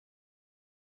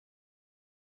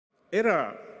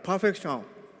error, perfection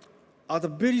are the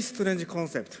very strange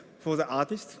concept for the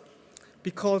artist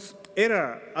because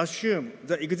error assumes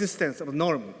the existence of a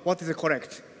norm, what is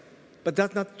correct. But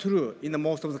that's not true in the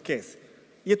most of the case.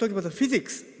 You're talking about the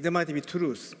physics, there might be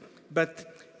truth.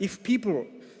 But if people,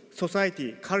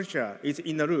 society, culture is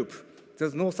in a loop,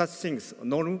 there's no such things,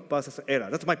 norm versus error.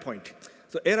 That's my point.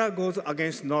 So error goes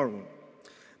against norm.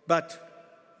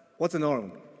 But what's the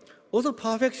norm? Also,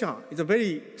 perfection is a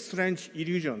very strange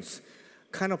illusion.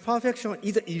 Kind of perfection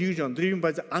is an illusion driven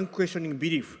by the unquestioning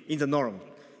belief in the norm.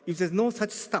 If there's no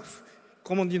such stuff,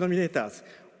 common denominators,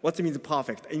 what means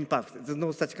perfect, imperfect? There's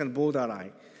no such kind of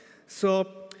borderline. So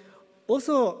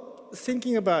also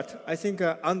thinking about, I think,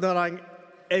 underlying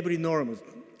every norm,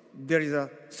 there is a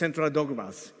central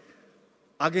dogmas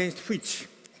against which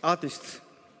artists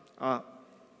are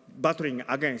battling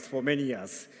against for many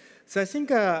years. So I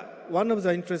think one of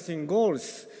the interesting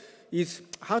goals is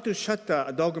how to shatter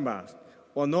a dogma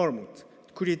or norm,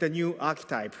 create a new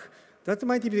archetype. That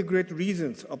might be the great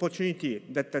reasons, opportunity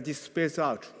that this space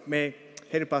out may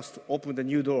help us to open the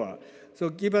new door.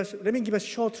 So let me give a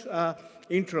short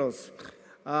intros.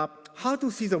 How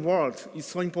to see the world is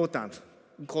so important,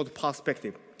 called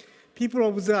perspective. People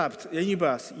observed the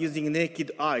universe using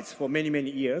naked eyes for many, many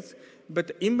years, but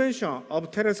the invention of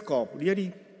telescope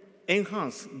really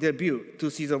enhanced their view to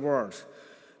see the world.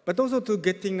 But also to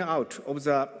getting out of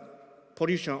the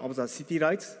pollution of the city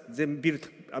lights, they built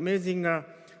amazing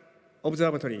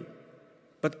observatory,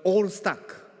 but all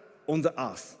stuck on the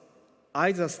earth.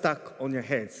 Eyes are stuck on your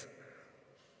heads.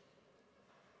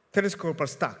 Telescopes are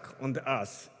stuck on the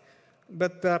earth.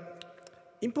 But the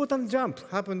important jump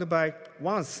happened by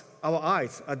once our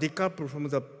eyes are decoupled from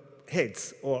the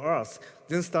heads or earth,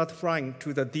 then start flying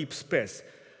to the deep space.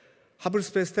 Hubble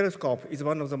Space Telescope is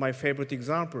one of my favorite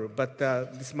examples, but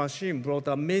this machine brought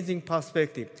amazing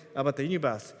perspective about the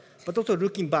universe, but also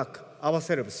looking back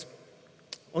ourselves.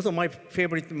 Also, my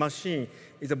favorite machine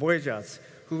is the Voyagers,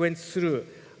 who went through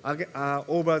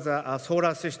over the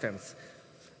solar systems.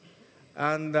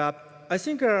 And I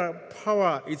think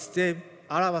power is they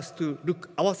allow us to look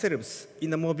ourselves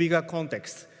in a more bigger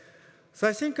context. So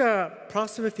I think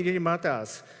perspective really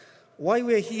matters. Why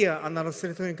we're here at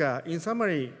Electronica, in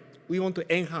summary, we want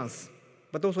to enhance,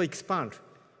 but also expand,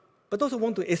 but also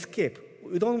want to escape.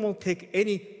 We don't want to take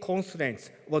any constraints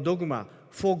or dogma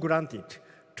for granted.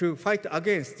 To fight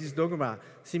against this dogma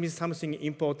seems something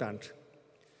important.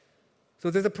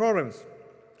 So there's a problem.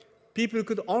 People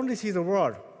could only see the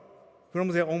world from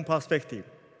their own perspective.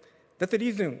 That's the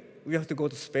reason we have to go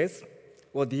to space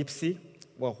or deep sea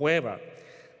or wherever.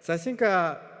 So I think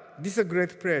this is a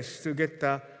great place to get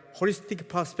a holistic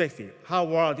perspective, how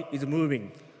the world is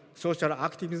moving, social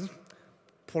activism,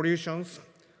 pollutions,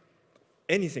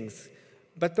 anything.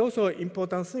 But also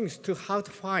important things to how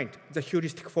to find the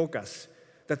heuristic focus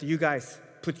that you guys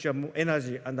put your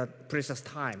energy and that precious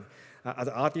time as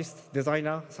artists,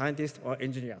 designer, scientists, or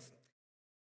engineers.